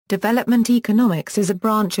Development economics is a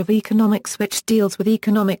branch of economics which deals with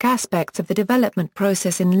economic aspects of the development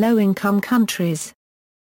process in low-income countries.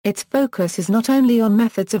 Its focus is not only on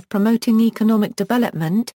methods of promoting economic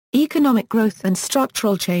development, economic growth and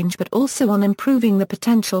structural change but also on improving the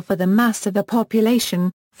potential for the mass of the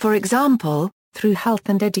population, for example, through health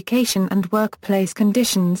and education and workplace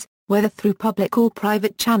conditions, whether through public or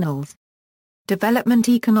private channels. Development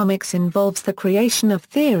economics involves the creation of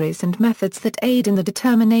theories and methods that aid in the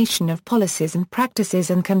determination of policies and practices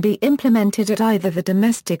and can be implemented at either the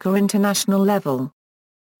domestic or international level.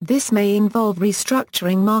 This may involve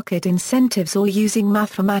restructuring market incentives or using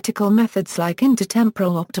mathematical methods like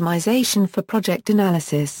inter-temporal optimization for project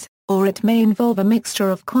analysis, or it may involve a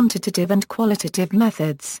mixture of quantitative and qualitative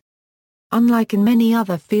methods. Unlike in many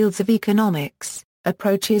other fields of economics,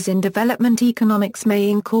 approaches in development economics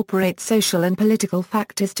may incorporate social and political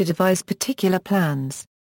factors to devise particular plans.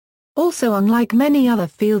 Also, unlike many other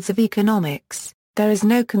fields of economics, there is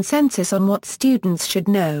no consensus on what students should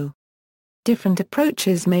know. Different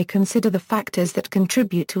approaches may consider the factors that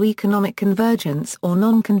contribute to economic convergence or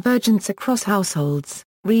non-convergence across households,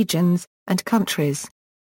 regions, and countries.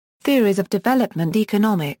 Theories of development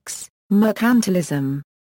economics, mercantilism.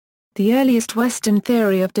 The earliest Western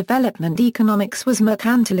theory of development economics was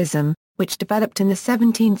mercantilism, which developed in the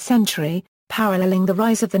 17th century, paralleling the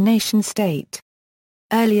rise of the nation-state.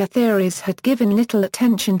 Earlier theories had given little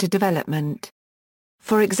attention to development.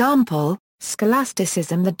 For example,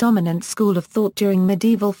 scholasticism, the dominant school of thought during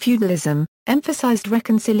medieval feudalism, emphasized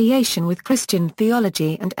reconciliation with Christian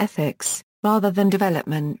theology and ethics, rather than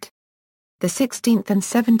development. The 16th and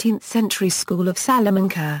 17th century school of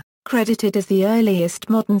Salamanca, credited as the earliest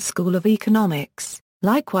modern school of economics,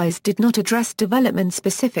 likewise did not address development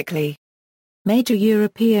specifically. Major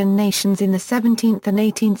European nations in the 17th and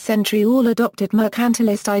 18th century all adopted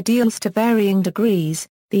mercantilist ideals to varying degrees,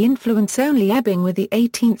 the influence only ebbing with the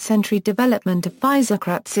 18th century development of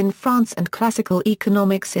physiocrats in France and classical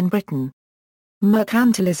economics in Britain.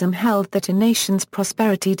 Mercantilism held that a nation's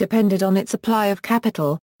prosperity depended on its supply of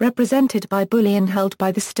capital, represented by bullion held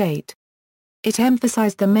by the state. It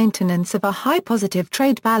emphasized the maintenance of a high positive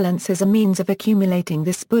trade balance as a means of accumulating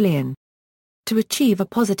this bullion. To achieve a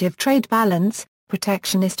positive trade balance,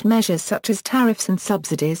 protectionist measures such as tariffs and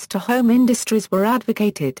subsidies to home industries were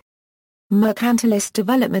advocated. Mercantilist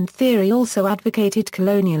development theory also advocated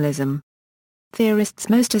colonialism.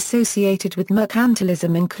 Theorists most associated with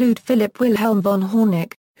mercantilism include Philipp Wilhelm von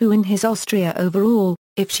Horneck, who in his Austria overall,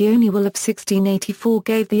 if she only will of 1684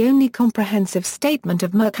 gave the only comprehensive statement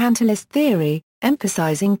of mercantilist theory,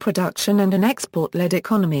 emphasizing production and an export-led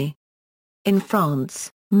economy. In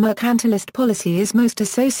France, mercantilist policy is most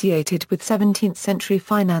associated with 17th-century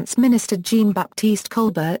finance minister Jean-Baptiste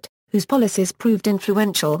Colbert, whose policies proved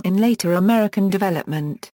influential in later American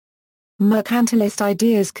development. Mercantilist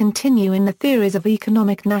ideas continue in the theories of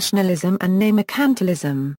economic nationalism and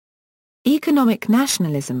neo-mercantilism. Economic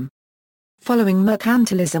nationalism. Following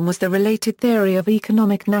mercantilism was the related theory of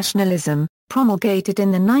economic nationalism, promulgated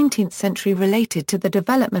in the 19th century related to the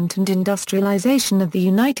development and industrialization of the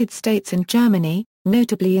United States and Germany,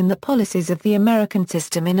 notably in the policies of the American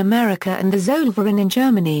system in America and the Zollverein in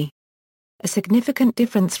Germany. A significant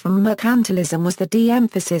difference from mercantilism was the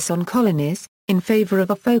de-emphasis on colonies, in favor of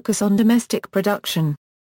a focus on domestic production.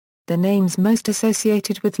 The names most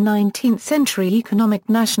associated with 19th-century economic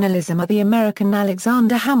nationalism are the American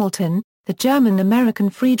Alexander Hamilton, the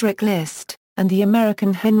German-American Friedrich List, and the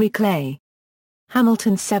American Henry Clay.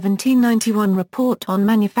 Hamilton's 1791 Report on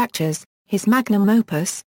Manufactures, his magnum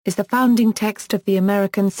opus, is the founding text of the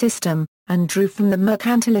American system, and drew from the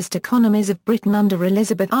mercantilist economies of Britain under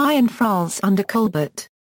Elizabeth I and France under Colbert.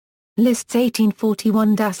 List's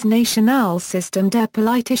 1841 Das Nationalsystem der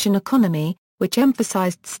politischen Ökonomie, which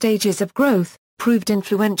emphasized stages of growth, proved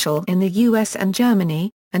influential in the US and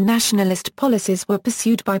Germany, and nationalist policies were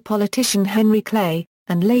pursued by politician Henry Clay,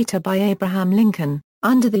 and later by Abraham Lincoln,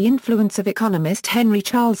 under the influence of economist Henry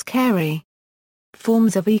Charles Carey.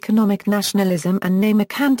 Forms of economic nationalism and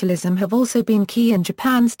neo-mercantilism have also been key in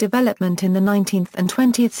Japan's development in the 19th and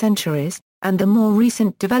 20th centuries, and the more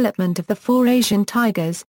recent development of the four Asian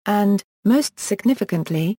tigers, and, most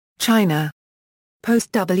significantly, China.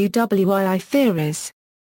 Post-WWII theories.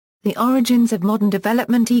 The origins of modern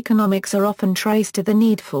development economics are often traced to the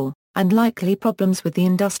need for, and likely problems with the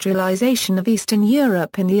industrialization of Eastern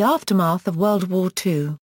Europe in the aftermath of World War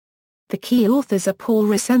II. The key authors are Paul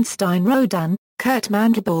Resenstein-Rodan, Kurt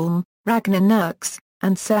Mandelbaum, Ragnar Nurks,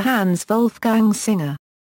 and Sir Hans Wolfgang Singer.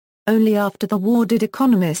 Only after the war did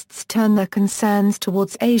economists turn their concerns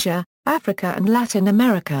towards Asia, Africa and Latin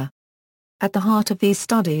America. At the heart of these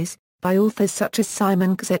studies, by authors such as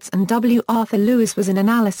Simon Ksitz and W. Arthur Lewis was an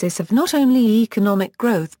analysis of not only economic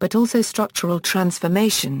growth but also structural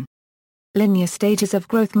transformation. Linear stages of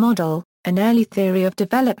growth model, an early theory of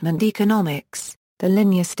development economics. The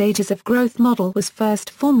linear stages of growth model was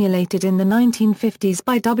first formulated in the 1950s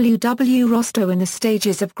by W. W. Rostow in The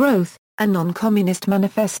Stages of Growth, a non-communist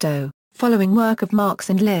manifesto, following work of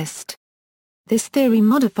Marx and List. This theory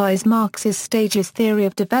modifies Marx's stages theory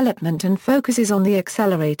of development and focuses on the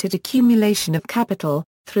accelerated accumulation of capital,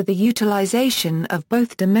 through the utilization of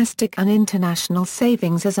both domestic and international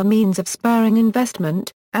savings as a means of spurring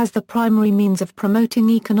investment, as the primary means of promoting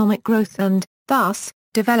economic growth and, thus,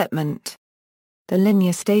 development. The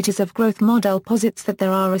linear stages of growth model posits that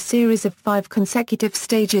there are a series of 5 consecutive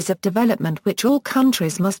stages of development which all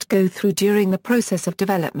countries must go through during the process of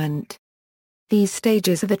development. These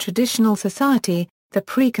stages are the traditional society, the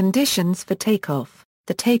preconditions for takeoff,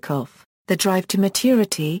 the drive to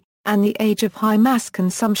maturity, and the age of high mass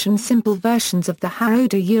consumption. Simple versions of the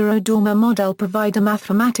Harada-Eurodormer model provide a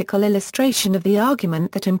mathematical illustration of the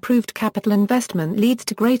argument that improved capital investment leads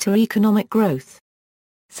to greater economic growth.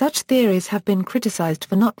 Such theories have been criticized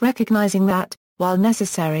for not recognizing that, while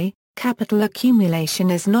necessary, capital accumulation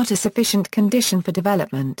is not a sufficient condition for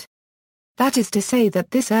development. That is to say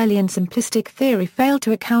that this early and simplistic theory failed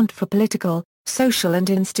to account for political, social and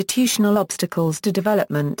institutional obstacles to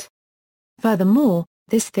development. Furthermore,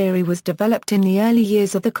 this theory was developed in the early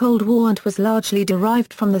years of the Cold War and was largely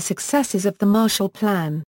derived from the successes of the Marshall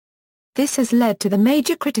Plan. This has led to the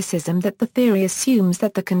major criticism that the theory assumes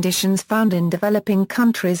that the conditions found in developing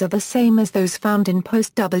countries are the same as those found in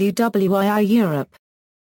post-WWII Europe.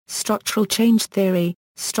 Structural change theory.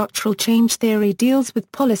 Structural change theory deals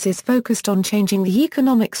with policies focused on changing the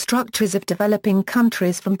economic structures of developing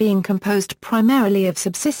countries from being composed primarily of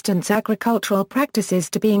subsistence agricultural practices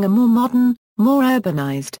to being a more modern, more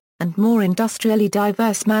urbanized, and more industrially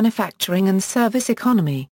diverse manufacturing and service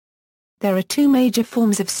economy. There are 2 major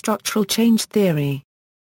forms of structural change theory.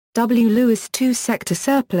 W. Lewis' 2-sector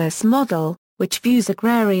surplus model, which views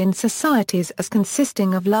agrarian societies as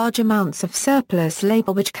consisting of large amounts of surplus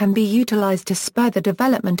labor which can be utilized to spur the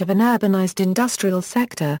development of an urbanized industrial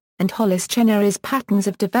sector, and Hollis Chenery's patterns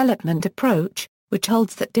of development approach, which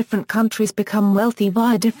holds that different countries become wealthy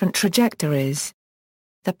via different trajectories.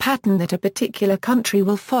 The pattern that a particular country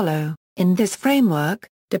will follow, in this framework,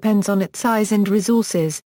 depends on its size and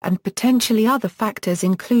resources, and potentially other factors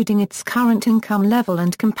including its current income level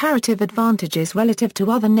and comparative advantages relative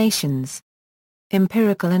to other nations.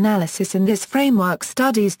 Empirical analysis in this framework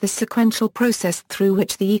studies the sequential process through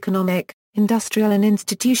which the economic, industrial and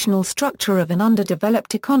institutional structure of an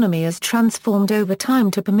underdeveloped economy is transformed over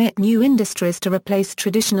time to permit new industries to replace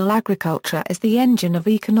traditional agriculture as the engine of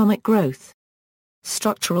economic growth.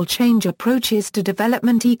 Structural change approaches to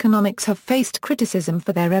development economics have faced criticism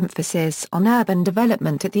for their emphasis on urban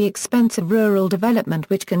development at the expense of rural development,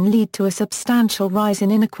 which can lead to a substantial rise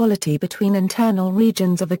in inequality between internal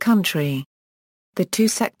regions of a country. The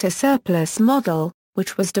 2-sector surplus model,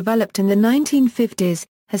 which was developed in the 1950s,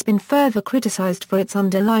 has been further criticized for its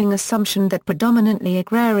underlying assumption that predominantly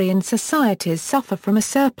agrarian societies suffer from a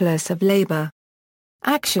surplus of labor.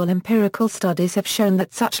 Actual empirical studies have shown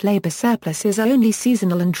that such labor surpluses are only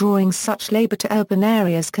seasonal, and drawing such labor to urban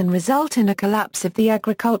areas can result in a collapse of the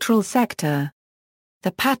agricultural sector.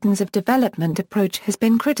 The patterns of development approach has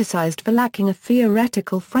been criticized for lacking a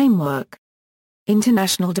theoretical framework.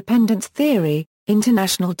 International dependence theory.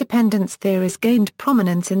 International dependence theories gained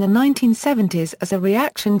prominence in the 1970s as a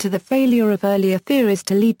reaction to the failure of earlier theories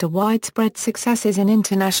to lead to widespread successes in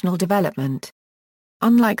international development.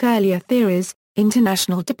 Unlike earlier theories,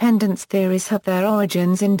 international dependence theories have their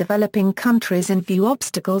origins in developing countries and view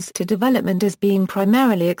obstacles to development as being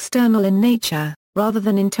primarily external in nature, rather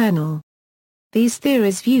than internal. These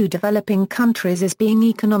theories view developing countries as being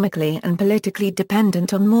economically and politically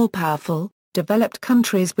dependent on more powerful, developed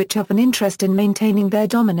countries which have an interest in maintaining their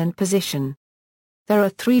dominant position. There are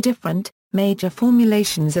 3 different, major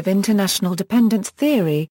formulations of international dependence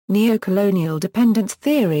theory: neocolonial dependence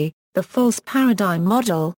theory, the false paradigm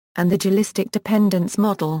model, and the dualistic dependence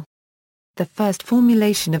model. The first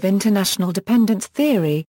formulation of international dependence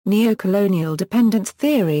theory, neocolonial dependence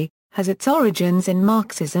theory, has its origins in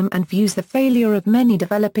Marxism and views the failure of many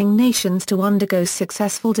developing nations to undergo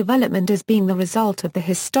successful development as being the result of the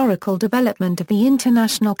historical development of the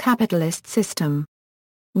international capitalist system.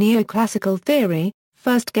 Neoclassical theory,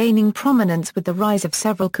 first gaining prominence with the rise of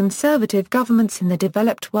several conservative governments in the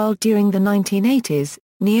developed world during the 1980s,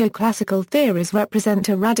 neoclassical theories represent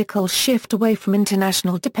a radical shift away from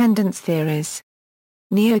international dependence theories.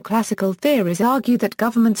 Neoclassical theories argue that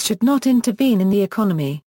governments should not intervene in the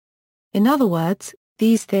economy. In other words,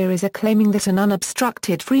 these theories are claiming that an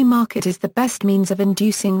unobstructed free market is the best means of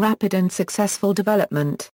inducing rapid and successful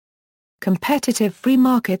development. Competitive free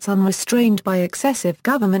markets unrestrained by excessive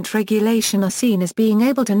government regulation are seen as being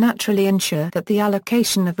able to naturally ensure that the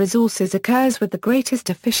allocation of resources occurs with the greatest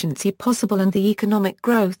efficiency possible and the economic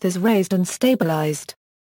growth is raised and stabilized.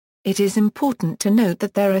 It is important to note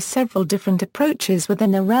that there are several different approaches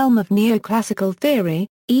within the realm of neoclassical theory,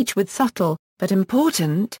 each with subtle, but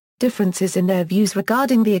important, differences in their views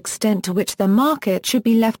regarding the extent to which the market should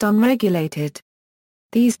be left unregulated.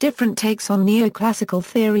 These different takes on neoclassical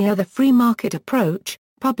theory are the free market approach,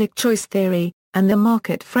 public choice theory, and the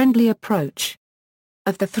market-friendly approach.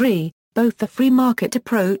 Of the three, both the free market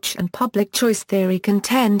approach and public choice theory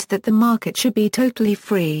contend that the market should be totally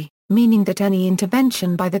free, meaning that any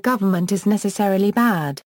intervention by the government is necessarily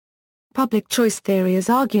bad. Public choice theory is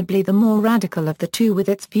arguably the more radical of the two, with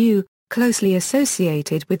its view, closely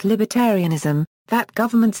associated with libertarianism, that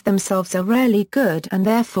governments themselves are rarely good and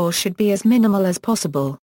therefore should be as minimal as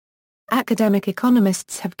possible. Academic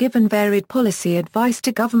economists have given varied policy advice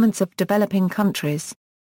to governments of developing countries.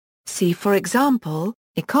 See for example,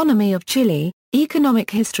 Economy of Chile,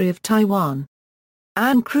 Economic History of Taiwan.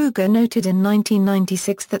 Anne Kruger noted in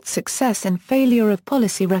 1996 that success and failure of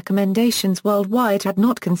policy recommendations worldwide had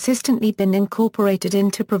not consistently been incorporated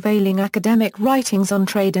into prevailing academic writings on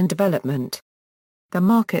trade and development. The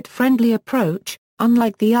market-friendly approach,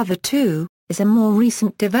 unlike the other two, is a more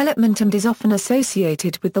recent development and is often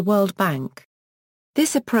associated with the World Bank.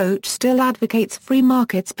 This approach still advocates free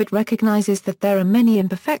markets but recognizes that there are many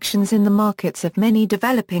imperfections in the markets of many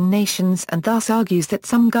developing nations and thus argues that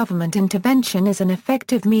some government intervention is an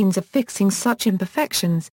effective means of fixing such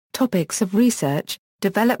imperfections. Topics of research.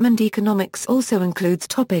 Development economics also includes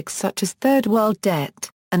topics such as Third World debt,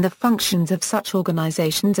 and the functions of such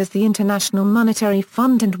organizations as the International Monetary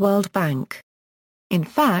Fund and World Bank. In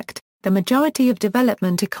fact, the majority of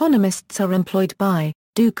development economists are employed by,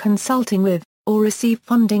 do consulting with, or receive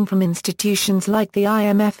funding from institutions like the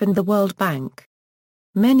IMF and the World Bank.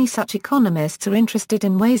 Many such economists are interested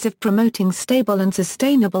in ways of promoting stable and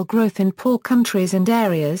sustainable growth in poor countries and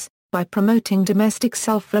areas, by promoting domestic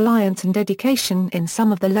self-reliance and education in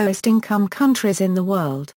some of the lowest-income countries in the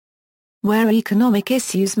world. Where economic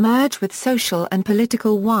issues merge with social and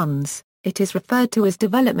political ones, it is referred to as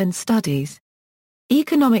development studies.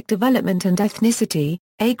 Economic development and ethnicity.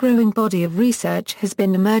 A growing body of research has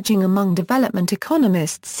been emerging among development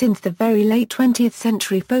economists since the very late 20th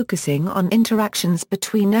century, focusing on interactions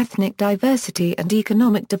between ethnic diversity and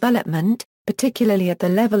economic development, particularly at the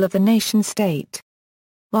level of the nation-state.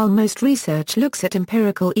 While most research looks at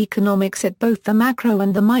empirical economics at both the macro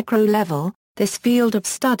and the micro level, this field of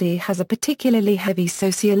study has a particularly heavy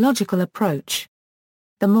sociological approach.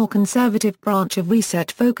 The more conservative branch of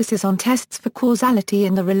research focuses on tests for causality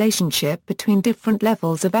in the relationship between different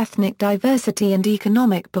levels of ethnic diversity and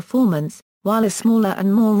economic performance, while a smaller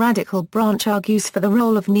and more radical branch argues for the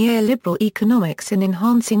role of neoliberal economics in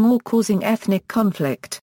enhancing or causing ethnic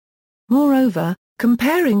conflict. Moreover,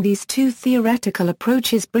 comparing these two theoretical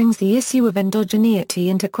approaches brings the issue of endogeneity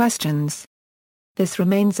into questions. This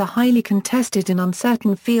remains a highly contested and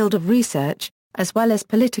uncertain field of research, as well as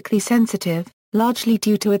politically sensitive, largely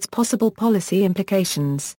due to its possible policy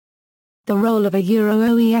implications. The role of a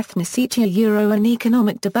Euro-OE ethnicity Euro in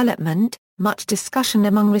economic development. Much discussion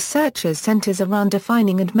among researchers centers around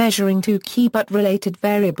defining and measuring two key but related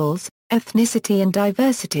variables, ethnicity and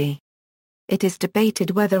diversity. It is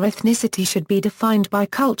debated whether ethnicity should be defined by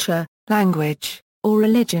culture, language, or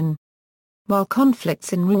religion. While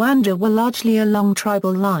conflicts in Rwanda were largely along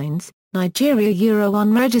tribal lines, Nigeria Euro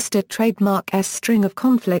unregistered trademark S string of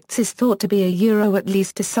conflicts is thought to be a Euro, at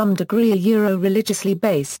least to some degree a Euro religiously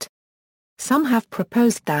based. Some have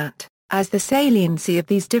proposed that, as the saliency of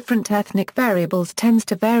these different ethnic variables tends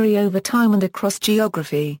to vary over time and across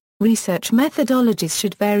geography, research methodologies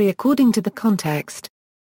should vary according to the context.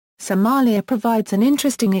 Somalia provides an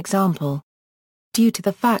interesting example. Due to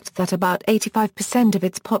the fact that about 85% of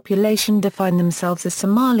its population define themselves as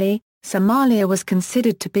Somali, Somalia was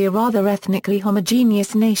considered to be a rather ethnically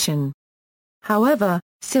homogeneous nation. However,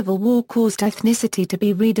 civil war caused ethnicity to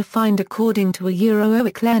be redefined according to a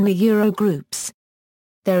Euro-OIC Euro groups.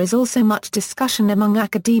 There is also much discussion among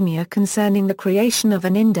academia concerning the creation of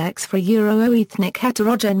an index for Euro-ethnic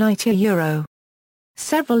heterogeneity Euro.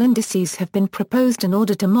 Several indices have been proposed in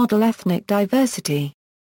order to model ethnic diversity.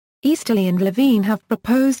 Easterly and Levine have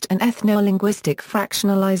proposed an ethno-linguistic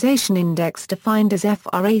fractionalization index defined as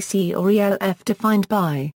FRAC or ELF defined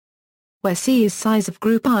by, where C is size of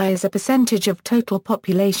group I as a percentage of total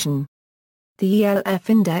population. The ELF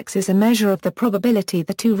index is a measure of the probability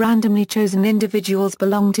that two randomly chosen individuals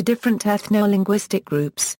belong to different ethno-linguistic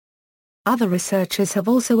groups. Other researchers have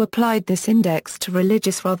also applied this index to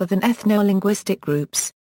religious rather than ethno-linguistic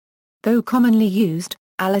groups. Though commonly used,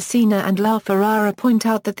 Alesina and La Ferrara point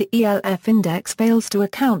out that the ELF index fails to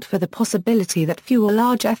account for the possibility that fewer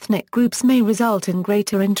large ethnic groups may result in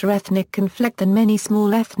greater inter-ethnic conflict than many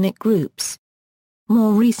small ethnic groups.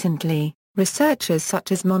 More recently, researchers such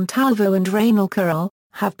as Montalvo and Reynal-Carroll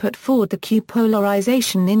have put forward the Q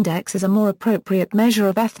polarization index as a more appropriate measure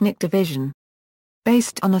of ethnic division.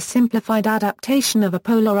 Based on a simplified adaptation of a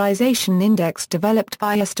polarization index developed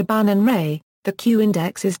by Esteban and Ray, the Q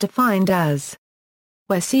index is defined as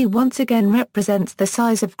where C once again represents the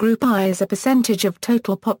size of group I as a percentage of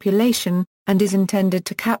total population, and is intended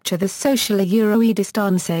to capture the social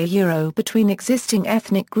distance between existing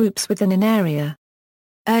ethnic groups within an area.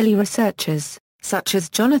 Early researchers, such as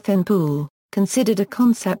Jonathan Poole, considered a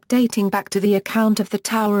concept dating back to the account of the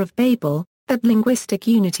Tower of Babel, that linguistic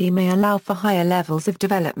unity may allow for higher levels of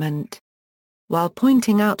development. While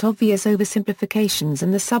pointing out obvious oversimplifications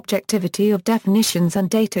and the subjectivity of definitions and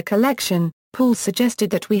data collection, Poole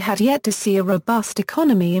suggested that we had yet to see a robust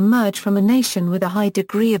economy emerge from a nation with a high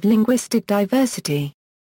degree of linguistic diversity.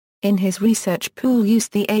 In his research, Poole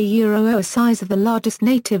used the A-O size of the largest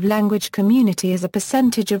native language community as a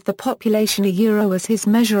percentage of the population A-O as his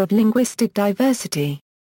measure of linguistic diversity.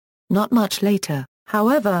 Not much later,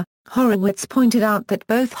 however, Horowitz pointed out that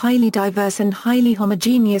both highly diverse and highly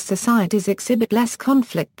homogeneous societies exhibit less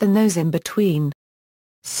conflict than those in between.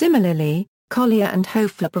 Similarly, Collier and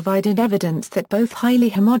Hofler provided evidence that both highly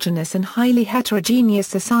homogeneous and highly heterogeneous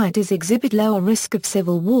societies exhibit lower risk of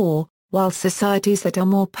civil war, while societies that are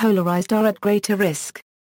more polarized are at greater risk.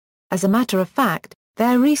 As a matter of fact,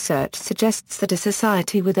 their research suggests that a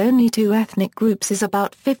society with only two ethnic groups is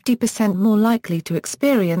about 50% more likely to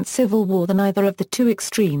experience civil war than either of the two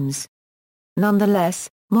extremes. Nonetheless,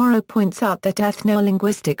 Morrow points out that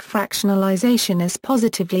ethno-linguistic fractionalization is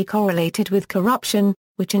positively correlated with corruption,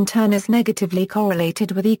 which in turn is negatively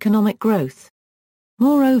correlated with economic growth.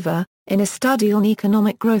 Moreover, in a study on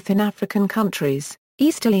economic growth in African countries,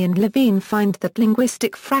 Easterly and Levine find that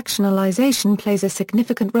linguistic fractionalization plays a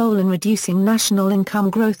significant role in reducing national income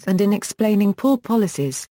growth and in explaining poor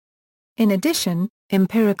policies. In addition,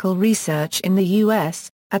 empirical research in the U.S.,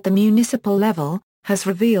 at the municipal level, has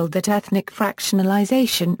revealed that ethnic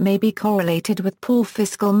fractionalization may be correlated with poor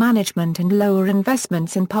fiscal management and lower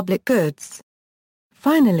investments in public goods.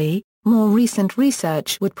 Finally, more recent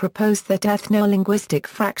research would propose that ethno-linguistic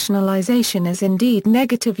fractionalization is indeed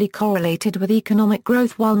negatively correlated with economic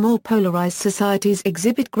growth, while more polarized societies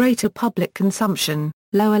exhibit greater public consumption,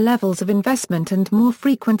 lower levels of investment and more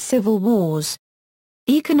frequent civil wars.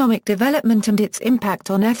 Economic development and its impact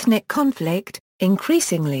on ethnic conflict.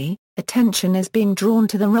 Increasingly, attention is being drawn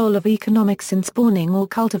to the role of economics in spawning or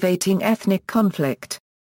cultivating ethnic conflict.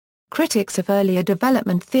 Critics of earlier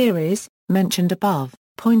development theories, mentioned above,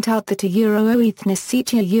 point out that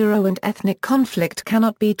ethnicity and ethnic conflict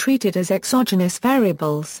cannot be treated as exogenous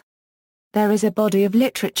variables. There is a body of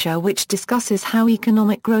literature which discusses how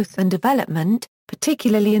economic growth and development,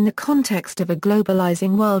 particularly in the context of a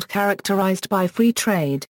globalizing world characterized by free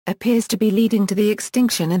trade, appears to be leading to the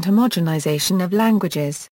extinction and homogenization of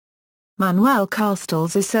languages. Manuel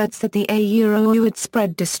Castells asserts that the A-O would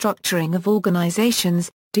spread destructuring of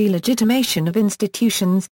organizations, delegitimation of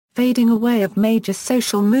institutions, fading away of major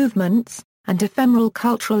social movements, and ephemeral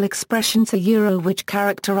cultural expressions which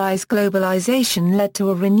characterize globalization led to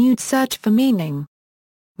a renewed search for meaning.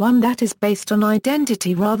 One that is based on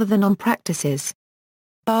identity rather than on practices.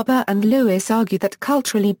 Barber and Lewis argue that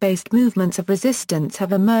culturally based movements of resistance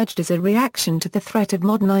have emerged as a reaction to the threat of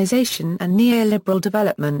modernization and neoliberal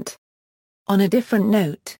development. On a different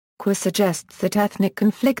note, Qua suggests that ethnic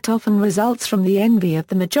conflict often results from the envy of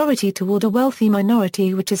the majority toward a wealthy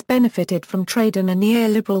minority which has benefited from trade in a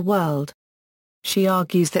neoliberal world. She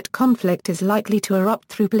argues that conflict is likely to erupt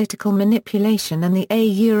through political manipulation and the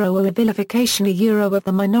a vilification of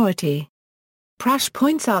the minority. Prash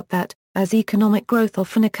points out that, as economic growth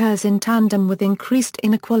often occurs in tandem with increased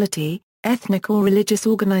inequality, ethnic or religious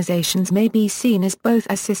organizations may be seen as both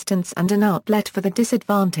assistance and an outlet for the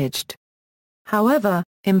disadvantaged. However,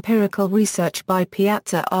 empirical research by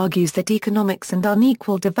Piazza argues that economics and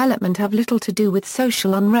unequal development have little to do with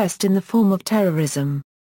social unrest in the form of terrorism.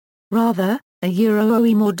 Rather,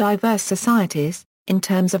 more diverse societies, in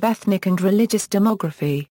terms of ethnic and religious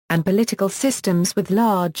demography, and political systems with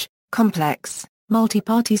large, complex,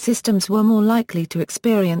 multi-party systems were more likely to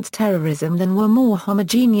experience terrorism than were more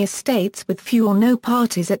homogeneous states with few or no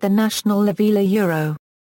parties at the national level.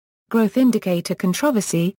 growth indicator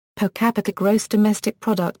controversy. Per capita gross domestic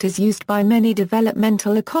product is used by many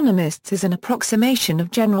developmental economists as an approximation of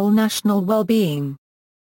general national well-being.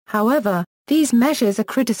 However, these measures are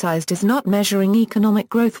criticized as not measuring economic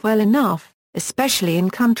growth well enough, especially in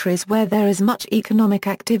countries where there is much economic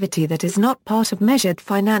activity that is not part of measured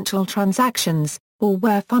financial transactions, or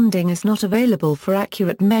where funding is not available for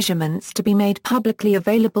accurate measurements to be made publicly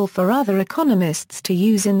available for other economists to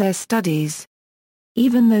use in their studies.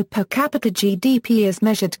 Even though per capita GDP as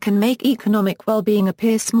measured can make economic well-being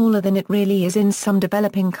appear smaller than it really is in some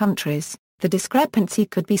developing countries, the discrepancy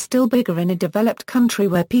could be still bigger in a developed country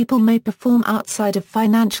where people may perform outside of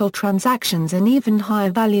financial transactions an even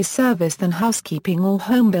higher value service than housekeeping or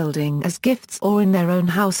home building as gifts or in their own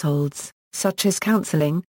households, such as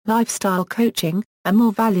counseling, lifestyle coaching, a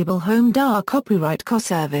more valuable home copyright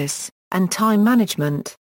co-service, and time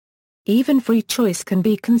management. Even free choice can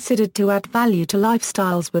be considered to add value to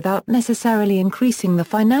lifestyles without necessarily increasing the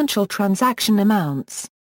financial transaction amounts.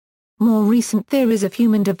 More recent theories of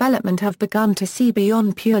human development have begun to see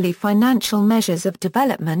beyond purely financial measures of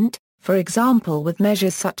development, for example with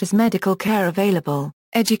measures such as medical care available,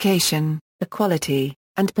 education, equality,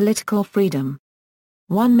 and political freedom.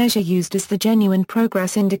 One measure used is the Genuine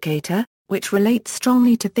Progress Indicator, which relates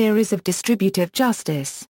strongly to theories of distributive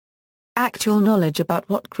justice. Actual knowledge about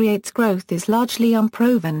what creates growth is largely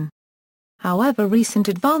unproven. However, recent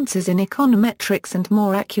advances in econometrics and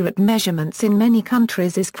more accurate measurements in many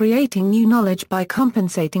countries is creating new knowledge by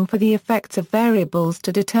compensating for the effects of variables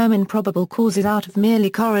to determine probable causes out of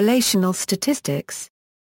merely correlational statistics.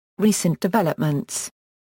 Recent developments.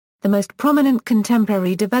 The most prominent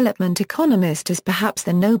contemporary development economist is perhaps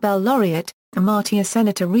the Nobel laureate, Amartya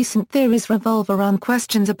Sen. Recent theories revolve around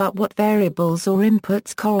questions about what variables or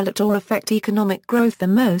inputs correlate or affect economic growth the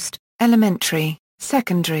most: elementary,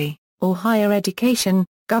 secondary, or higher education,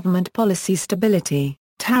 government policy stability,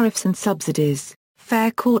 tariffs and subsidies,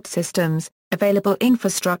 fair court systems, available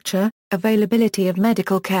infrastructure, availability of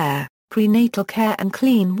medical care, prenatal care and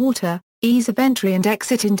clean water, ease of entry and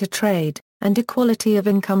exit into trade, and equality of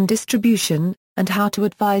income distribution, and how to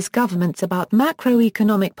advise governments about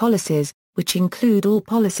macroeconomic policies, which include all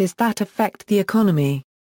policies that affect the economy.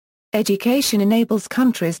 Education enables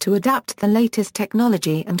countries to adapt the latest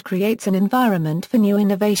technology and creates an environment for new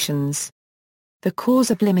innovations. The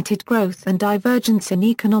cause of limited growth and divergence in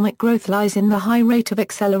economic growth lies in the high rate of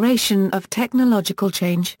acceleration of technological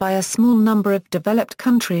change by a small number of developed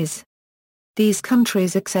countries. These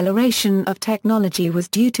countries' acceleration of technology was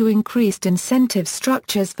due to increased incentive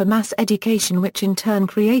structures for mass education, which in turn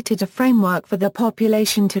created a framework for the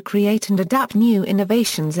population to create and adapt new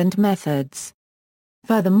innovations and methods.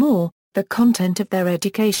 Furthermore, the content of their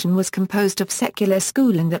education was composed of secular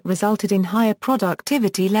schooling that resulted in higher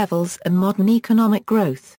productivity levels and modern economic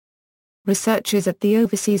growth. Researchers at the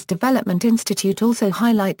Overseas Development Institute also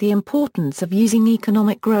highlight the importance of using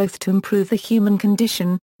economic growth to improve the human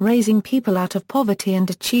condition, raising people out of poverty and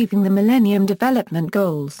achieving the Millennium Development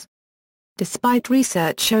Goals. Despite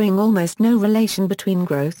research showing almost no relation between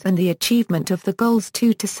growth and the achievement of the goals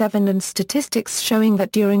 2 to 7 and statistics showing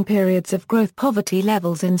that during periods of growth poverty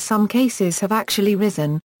levels in some cases have actually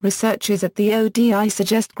risen, researchers at the ODI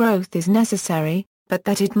suggest growth is necessary, but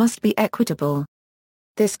that it must be equitable.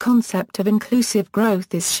 This concept of inclusive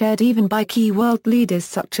growth is shared even by key world leaders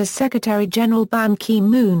such as Secretary-General Ban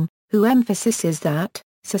Ki-moon, who emphasizes that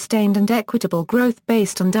sustained and equitable growth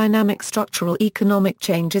based on dynamic structural economic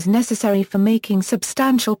change is necessary for making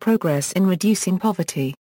substantial progress in reducing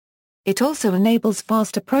poverty. It also enables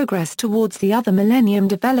faster progress towards the other Millennium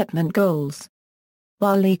Development Goals.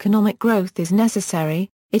 While economic growth is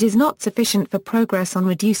necessary, it is not sufficient for progress on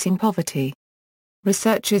reducing poverty.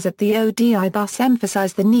 Researchers at the ODI thus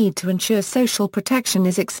emphasize the need to ensure social protection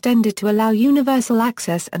is extended to allow universal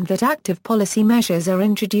access and that active policy measures are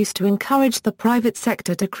introduced to encourage the private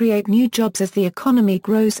sector to create new jobs as the economy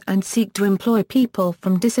grows and seek to employ people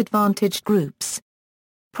from disadvantaged groups.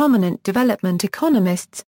 Prominent development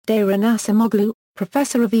economists, Daron Acemoglu,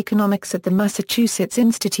 professor of economics at the Massachusetts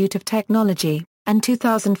Institute of Technology, and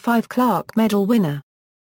 2005 Clark Medal winner.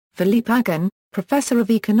 Philippe Agon, professor of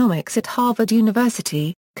economics at Harvard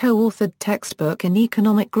University, co-authored textbook in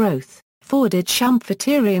economic growth, forwarded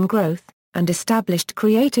Schumpeterian growth, and established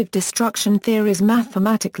creative destruction theories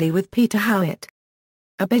mathematically with Peter Howitt.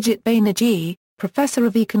 Abhijit Banerjee, professor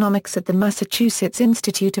of economics at the Massachusetts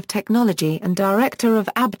Institute of Technology and director of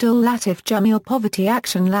Abdul Latif Jameel Poverty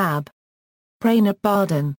Action Lab. Pranab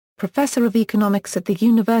Bardhan, professor of economics at the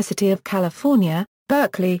University of California,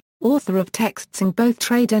 Berkeley, author of texts in both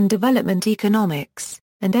trade and development economics,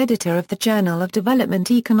 and editor of the Journal of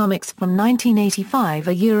Development Economics from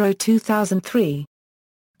 1985–2003.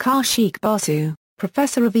 Kaushik Basu,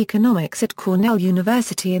 Professor of Economics at Cornell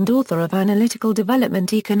University and author of Analytical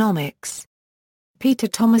Development Economics. Peter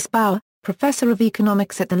Thomas Bauer, Professor of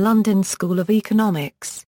Economics at the London School of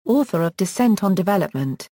Economics, author of Descent on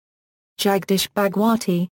Development. Jagdish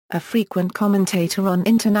Bhagwati, a frequent commentator on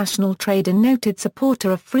international trade and noted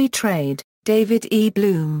supporter of free trade. David E.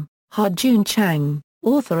 Bloom, Ha-Jun Chang,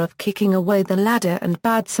 author of Kicking Away the Ladder and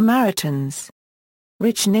Bad Samaritans.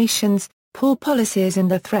 Rich Nations, Poor Policies and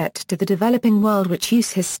the Threat to the Developing World, which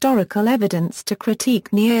use historical evidence to critique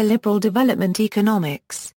neoliberal development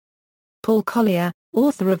economics. Paul Collier,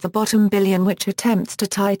 author of The Bottom Billion, which attempts to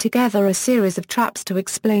tie together a series of traps to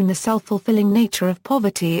explain the self-fulfilling nature of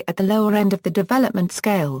poverty at the lower end of the development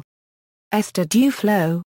scale. Esther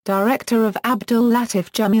Duflo, Director of Abdul Latif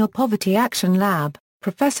Jameel Poverty Action Lab,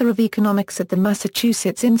 Professor of Economics at the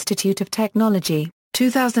Massachusetts Institute of Technology,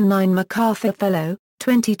 2009 MacArthur Fellow,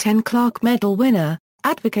 2010 Clark Medal winner,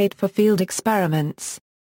 advocate for field experiments.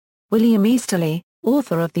 William Easterly,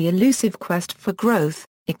 author of The Elusive Quest for Growth,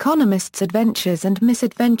 Economists' Adventures and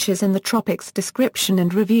Misadventures in the Tropics, Description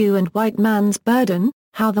and Review, and White Man's Burden,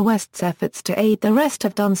 How the West's Efforts to Aid the Rest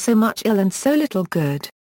Have Done So Much Ill and So Little Good.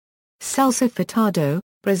 Celso Furtado,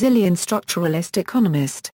 Brazilian structuralist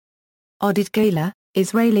economist. Oded Gala,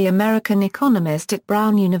 Israeli-American economist at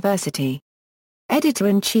Brown University.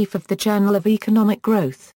 Editor-in-Chief of the Journal of Economic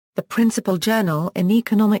Growth, the principal journal in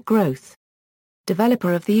economic growth.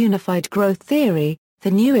 Developer of the Unified Growth Theory,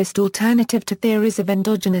 the newest alternative to theories of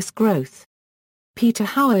endogenous growth. Peter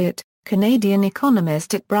Howitt, Canadian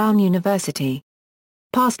economist at Brown University.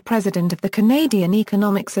 Past president of the Canadian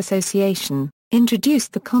Economics Association,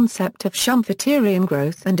 introduced the concept of Schumpeterian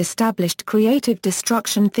growth and established creative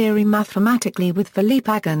destruction theory mathematically with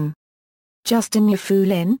Philippe Agin. Justin Yafou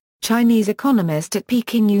Lin, Chinese economist at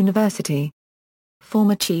Peking University.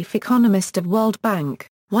 Former chief economist of World Bank,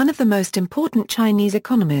 one of the most important Chinese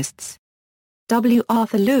economists. W.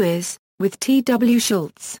 Arthur Lewis, with T. W.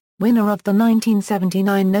 Schultz, winner of the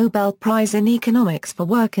 1979 Nobel Prize in Economics for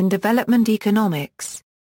work in development economics.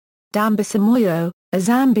 Dambisa Moyo, a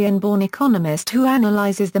Zambian-born economist who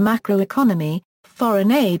analyzes the macroeconomy,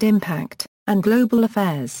 foreign aid impact, and global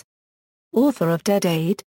affairs. Author of Dead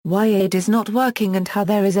Aid, Why Aid is Not Working and How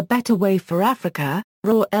There is a Better Way for Africa,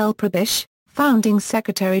 Raul Prebisch, Founding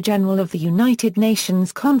Secretary-General of the United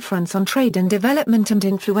Nations Conference on Trade and Development and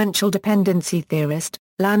influential dependency theorist,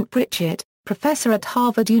 Lant Pritchett, professor at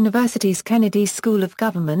Harvard University's Kennedy School of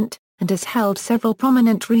Government, and has held several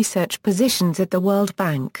prominent research positions at the World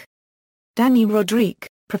Bank. Danny Rodrique,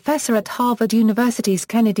 professor at Harvard University's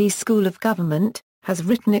Kennedy School of Government, has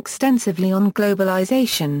written extensively on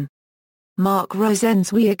globalization. Mark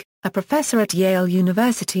Rosenzweig, a professor at Yale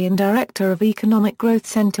University and director of Economic Growth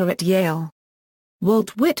Center at Yale.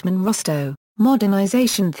 Walt Whitman Rostow,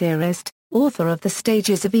 modernization theorist, author of The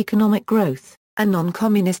Stages of Economic Growth, a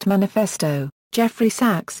Non-Communist Manifesto. Jeffrey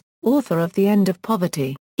Sachs, author of The End of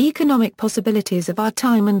Poverty, Economic Possibilities of Our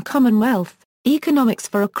Time and Commonwealth, Economics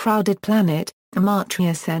for a Crowded Planet.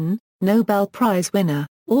 Amartya Sen, Nobel Prize winner,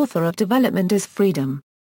 author of Development as Freedom.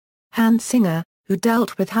 Hans Singer, who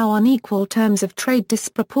dealt with how unequal terms of trade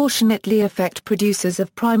disproportionately affect producers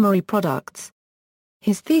of primary products.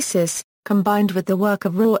 His thesis, combined with the work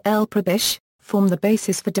of Raul Prebisch, form the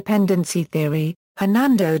basis for dependency theory.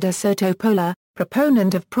 Hernando de Soto Pola,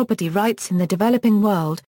 proponent of property rights in the developing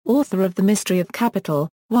world, author of The Mystery of Capital,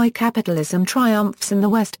 Why Capitalism Triumphs in the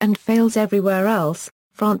West and Fails Everywhere Else.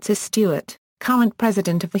 Francis Stewart, current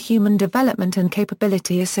president of the Human Development and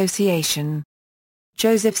Capability Association.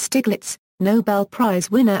 Joseph Stiglitz, Nobel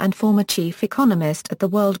Prize winner and former chief economist at the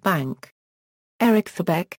World Bank. Eric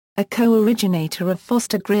Thorbecke, a co-originator of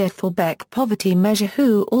Foster Greer Thorbecke poverty measure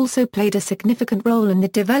who also played a significant role in the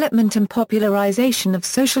development and popularization of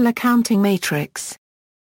social accounting matrix.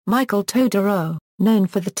 Michael Todaro, known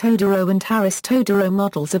for the Todaro and Harris Todaro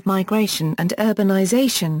models of migration and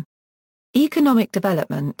urbanization. Economic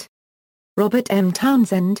development. Robert M.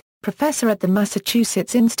 Townsend, professor at the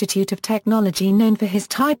Massachusetts Institute of Technology known for his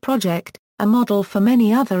TIE project, a model for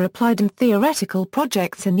many other applied and theoretical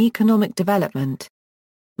projects in economic development.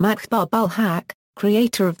 Makbar Bulhak,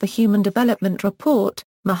 creator of the Human Development Report.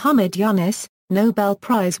 Muhammad Yunus, Nobel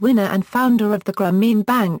Prize winner and founder of the Grameen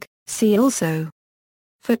Bank, see also.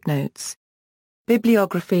 Footnotes.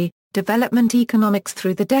 Bibliography, Development Economics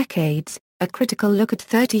Through the Decades, a critical look at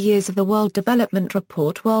 30 years of the World Development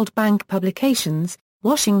Report. World Bank Publications,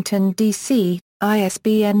 Washington, D.C.,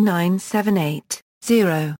 ISBN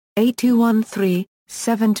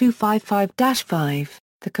 978-0-8213-7255-5.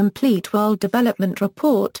 The Complete World Development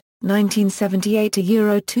Report, 1978 to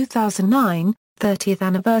Euro 2009, 30th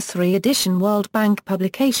Anniversary Edition. World Bank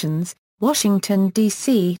Publications, Washington,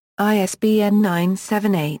 D.C., ISBN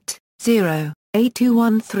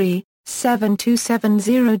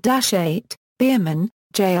 978-0-8213-7270-8, Bierman,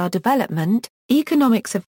 J.R. Development,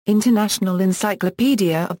 Economics of, International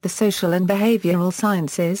Encyclopedia of the Social and Behavioral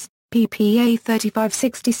Sciences, ppA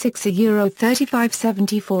 3566 Euro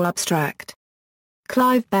 3574. Abstract.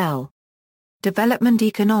 Clive Bell. Development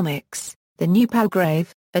Economics, The New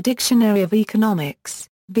Palgrave, A Dictionary of Economics,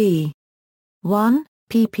 v. 1,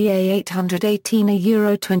 ppA 818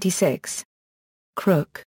 Euro 26.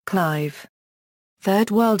 Crook, Clive.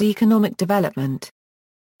 Third World Economic Development.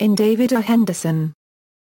 In David A. Henderson.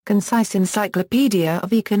 Concise Encyclopedia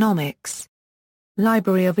of Economics.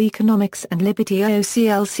 Library of Economics and Liberty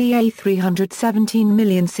OCLCA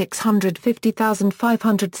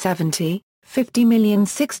 317,650,570,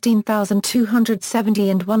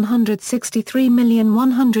 50,016,270 and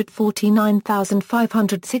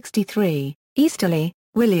 163,149,563. Easterly,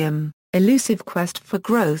 William, Elusive Quest for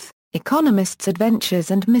Growth, Economists'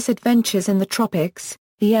 Adventures and Misadventures in the Tropics,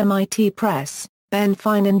 The MIT Press, Ben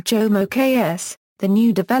Fine and Jomo K.S., The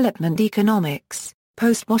New Development Economics,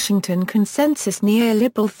 Post-Washington Consensus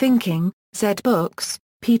Neoliberal Thinking, Z Books,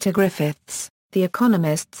 Peter Griffiths, The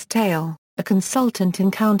Economist's Tale, A Consultant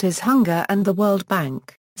Encounters Hunger and the World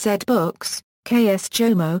Bank, Z Books, K.S.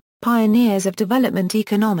 Jomo, Pioneers of Development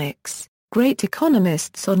Economics, Great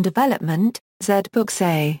Economists on Development, Z Books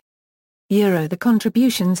A. Euro. The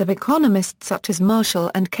contributions of economists such as Marshall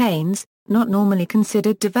and Keynes, not normally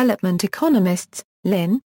considered development economists,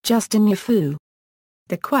 Lin, Justin Yafu.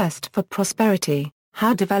 The Quest for Prosperity,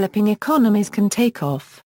 How Developing Economies Can Take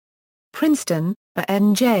Off. Princeton,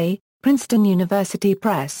 A.N.J., Princeton University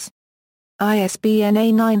Press. ISBN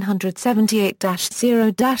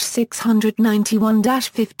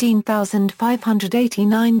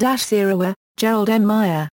A978-0-691-15589-0. Gerald M.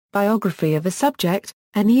 Meyer, Biography of a Subject,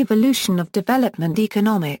 An Evolution of Development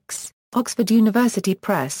Economics, Oxford University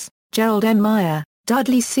Press. Gerald M. Meyer,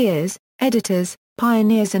 Dudley Sears, Editors,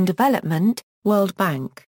 Pioneers in Development, World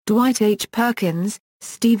Bank, Dwight H. Perkins,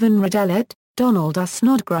 Stephen Radelet, Donald R.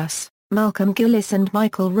 Snodgrass, Malcolm Gillis and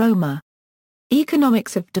Michael Romer.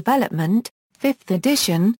 Economics of Development, 5th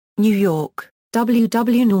edition, New York, W.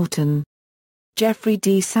 W. Norton. Jeffrey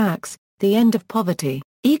D. Sachs, The End of Poverty,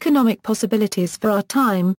 Economic Possibilities for Our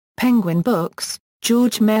Time, Penguin Books,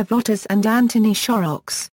 George Mavrotas and Anthony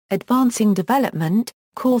Shorrocks, Advancing Development,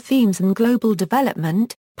 Core Themes and Global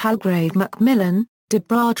Development, Palgrave Macmillan,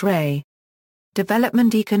 DeBrard Ray.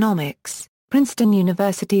 Development Economics, Princeton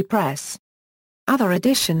University Press. Other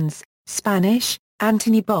editions, Spanish,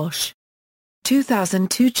 Anthony Bosch.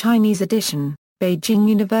 2002 Chinese edition, Beijing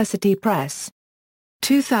University Press.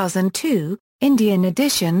 2002, Indian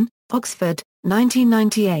edition, Oxford,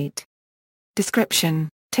 1998. Description,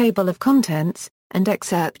 Table of Contents, and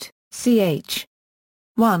Excerpt, ch.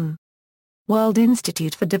 1. World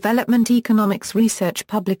Institute for Development Economics Research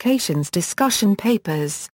Publications Discussion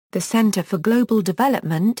Papers, The Center for Global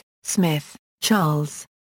Development, Smith, Charles.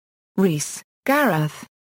 Rees, Gareth.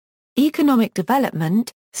 Economic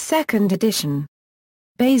Development, 2nd edition.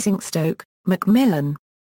 Basingstoke, Macmillan.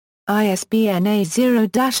 ISBN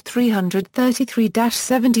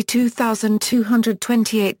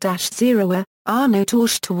A0-333-72228-0. Arno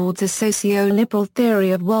Torsch Towards a Socio-Liberal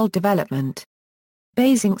Theory of World Development.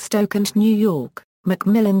 Basingstoke and New York,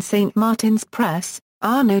 Macmillan St. Martin's Press,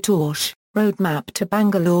 Arno Torsch, Roadmap to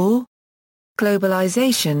Bangalore.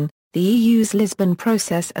 Globalization, the EU's Lisbon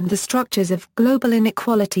Process and the Structures of Global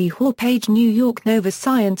Inequality. Hall-Page, New York. Nova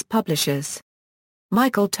Science Publishers.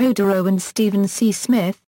 Michael Todaro and Stephen C.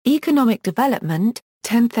 Smith, Economic Development,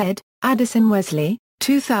 10th ed., Addison Wesley,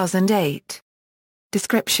 2008.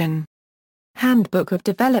 Description. Handbook of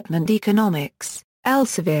Development Economics,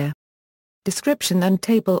 Elsevier. Description and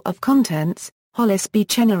Table of Contents, Hollis B.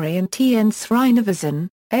 Chenery and T. N. Srinivasan,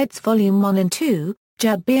 eds. Volume 1 and 2,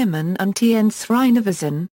 Jeb Bierman and T. N.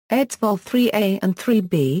 Srinivasan, eds. Vol. 3a and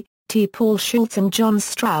 3b, T. Paul Schultz and John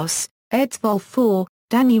Strauss, eds. Vol. 4,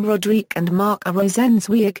 Danny Roderick and Mark A.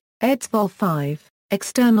 Rosenzweig, eds. Vol. 5.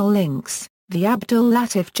 External links. The Abdul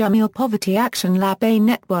Latif Jamil Poverty Action Lab, a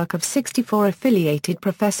network of 64 affiliated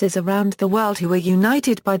professors around the world who are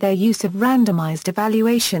united by their use of randomized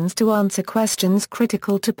evaluations to answer questions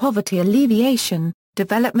critical to poverty alleviation,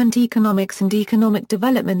 development economics and economic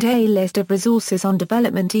development. A list of resources on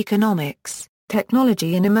development economics,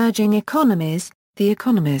 technology in emerging economies, The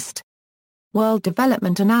Economist. World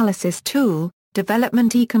Development Analysis Tool,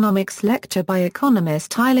 Development Economics Lecture by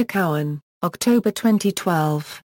economist Tyler Cowen, October 2012.